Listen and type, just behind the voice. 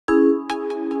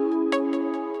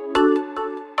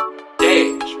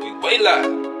Say like,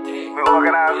 we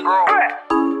organized group.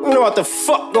 You know what the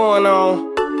fuck going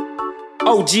on?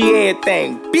 OG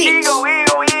everything, bitch. Eagle,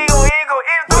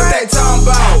 What they talking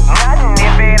about? nothing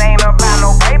if it ain't about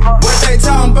no paper. What they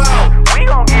talking about? We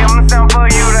gon' give them something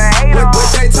for you to hate on. What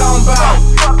they talking about?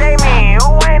 Fuck they mean,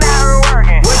 who ain't out here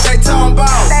working? What they talking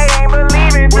about? They ain't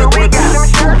believing till we got them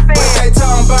shirts in. What they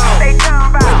talking about? They talking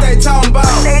about. What they talking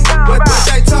about? They talking What about.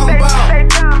 they talking about? They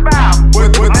talking about.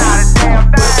 Not a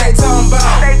damn thing. What they talking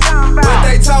about? They talking about. What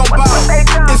they talking about? What they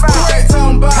talking It's about? what they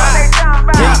talking about. What they talking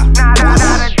about? Yeah. Not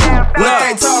a damn thing. What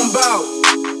they talking about?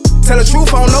 Tell the truth,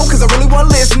 I don't know, cause I really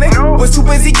wasn't listening. No. Was too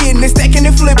busy getting it, stacking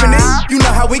and flipping it. You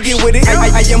know how we get with it.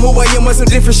 I am who I am with some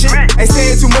different shit. Ain't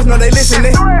saying too much, no, they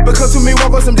listening. Because to me,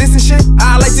 walk on some distant shit.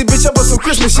 I like this bitch up on some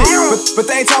Christmas shit. But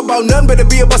they ain't talk about nothing, better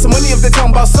be about some money if they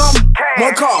talking about something.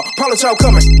 One call, probably y'all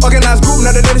coming. Organized group,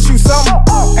 now they let us shoot something.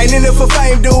 Ain't in it for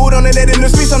fame, dude. On the net in the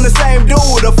streets, I'm the same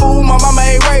dude. A fool, my mama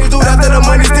ain't raised, dude. After the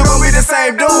money, still gon' be the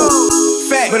same dude.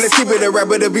 Fact, but let's keep it a rap,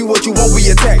 but it be what you want, we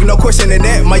attack. No question in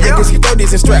that. My youngest keep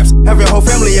 30s and straps. Have your whole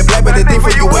family in black, but the thing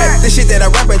for you act. This shit that I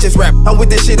rap, I just rap. I'm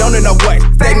with this shit on and no wax.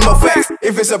 Stating more facts.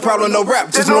 If it's a problem, no rap.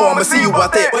 Just know I'ma see you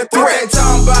out there. What they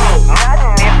talking about?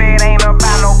 Nothing if it ain't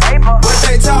about no paper. What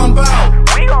they talking about?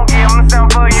 We gon' give them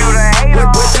something for you to hate on.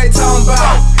 What they talking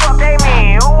about? Fuck they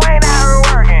mean, who ain't out here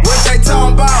working? What they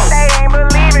talking about? They ain't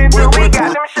believing till we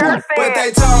got them shirts in. What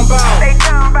they talking about? They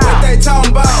talking about. What they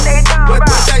talking about? They talking What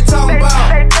about. they talking about?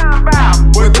 They talking about.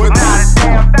 Not a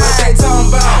damn thing. What they talking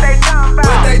about? They talking about.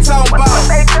 What they talking about? What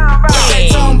they talking about? What they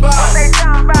talking about? What they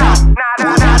talking about?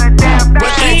 Not a damn thing.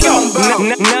 What they talking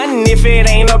about? nothing if it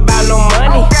ain't about no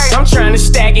money. I'm trying to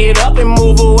stack it up and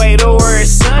move away to where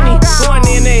it's sunny. One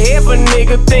in the head for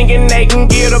nigga thinking they can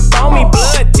get up on me.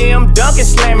 Blood Tim Duncan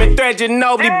slamming threat, you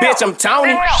nobody, bitch, I'm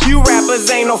Tony. You rappers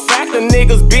ain't no factor,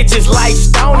 niggas bitches like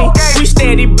Stony. We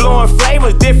steady blowing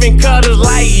flavors, different colors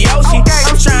like Yoshi.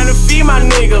 I'm trying to feed my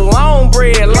nigga long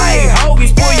bread like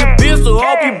hoagies. Pull your pistol,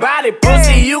 hope you bout it,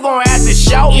 pussy, you gon' have to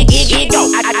show me.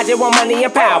 I just want money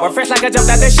and power, fresh like I jumped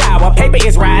out the shower. Paper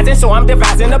is rising, so I'm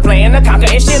devising a plan to conquer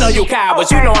and shit on you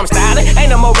cowards. You know I'm styling, ain't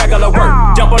no more regular work.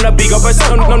 Jump on the beat, go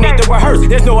berserk, no need to rehearse.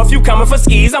 There's no if you coming for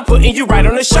skis, I'm putting you right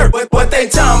on the shirt. What they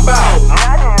talking about?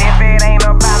 Nothing if it ain't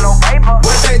about no paper.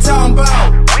 What they talking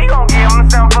about? We gon' give them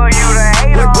something for you to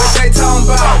hate on. What they talking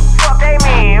about? Fuck they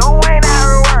mean, who ain't out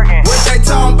here working? What they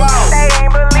talking about? They ain't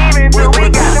believing till we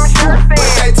got them shirts in. What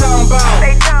they talking about?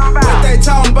 They talking about. What they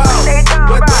talking about? They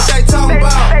talking What about. they talking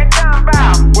about? They talking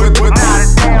about. Not a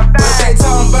damn thing. What they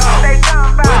talking about? They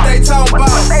talking about. What they talking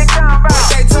about? What they talking about. What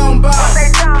they talking about? What they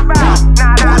talking about.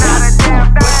 Not a damn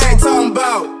thing. What they talking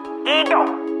about? Ego.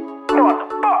 You know what the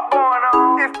fuck going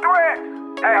on? It's threat.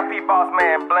 VIP Boss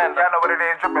Man Blender. Y'all know what it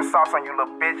is. Dripping sauce on you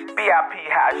little bitch. VIP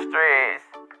High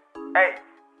Stress.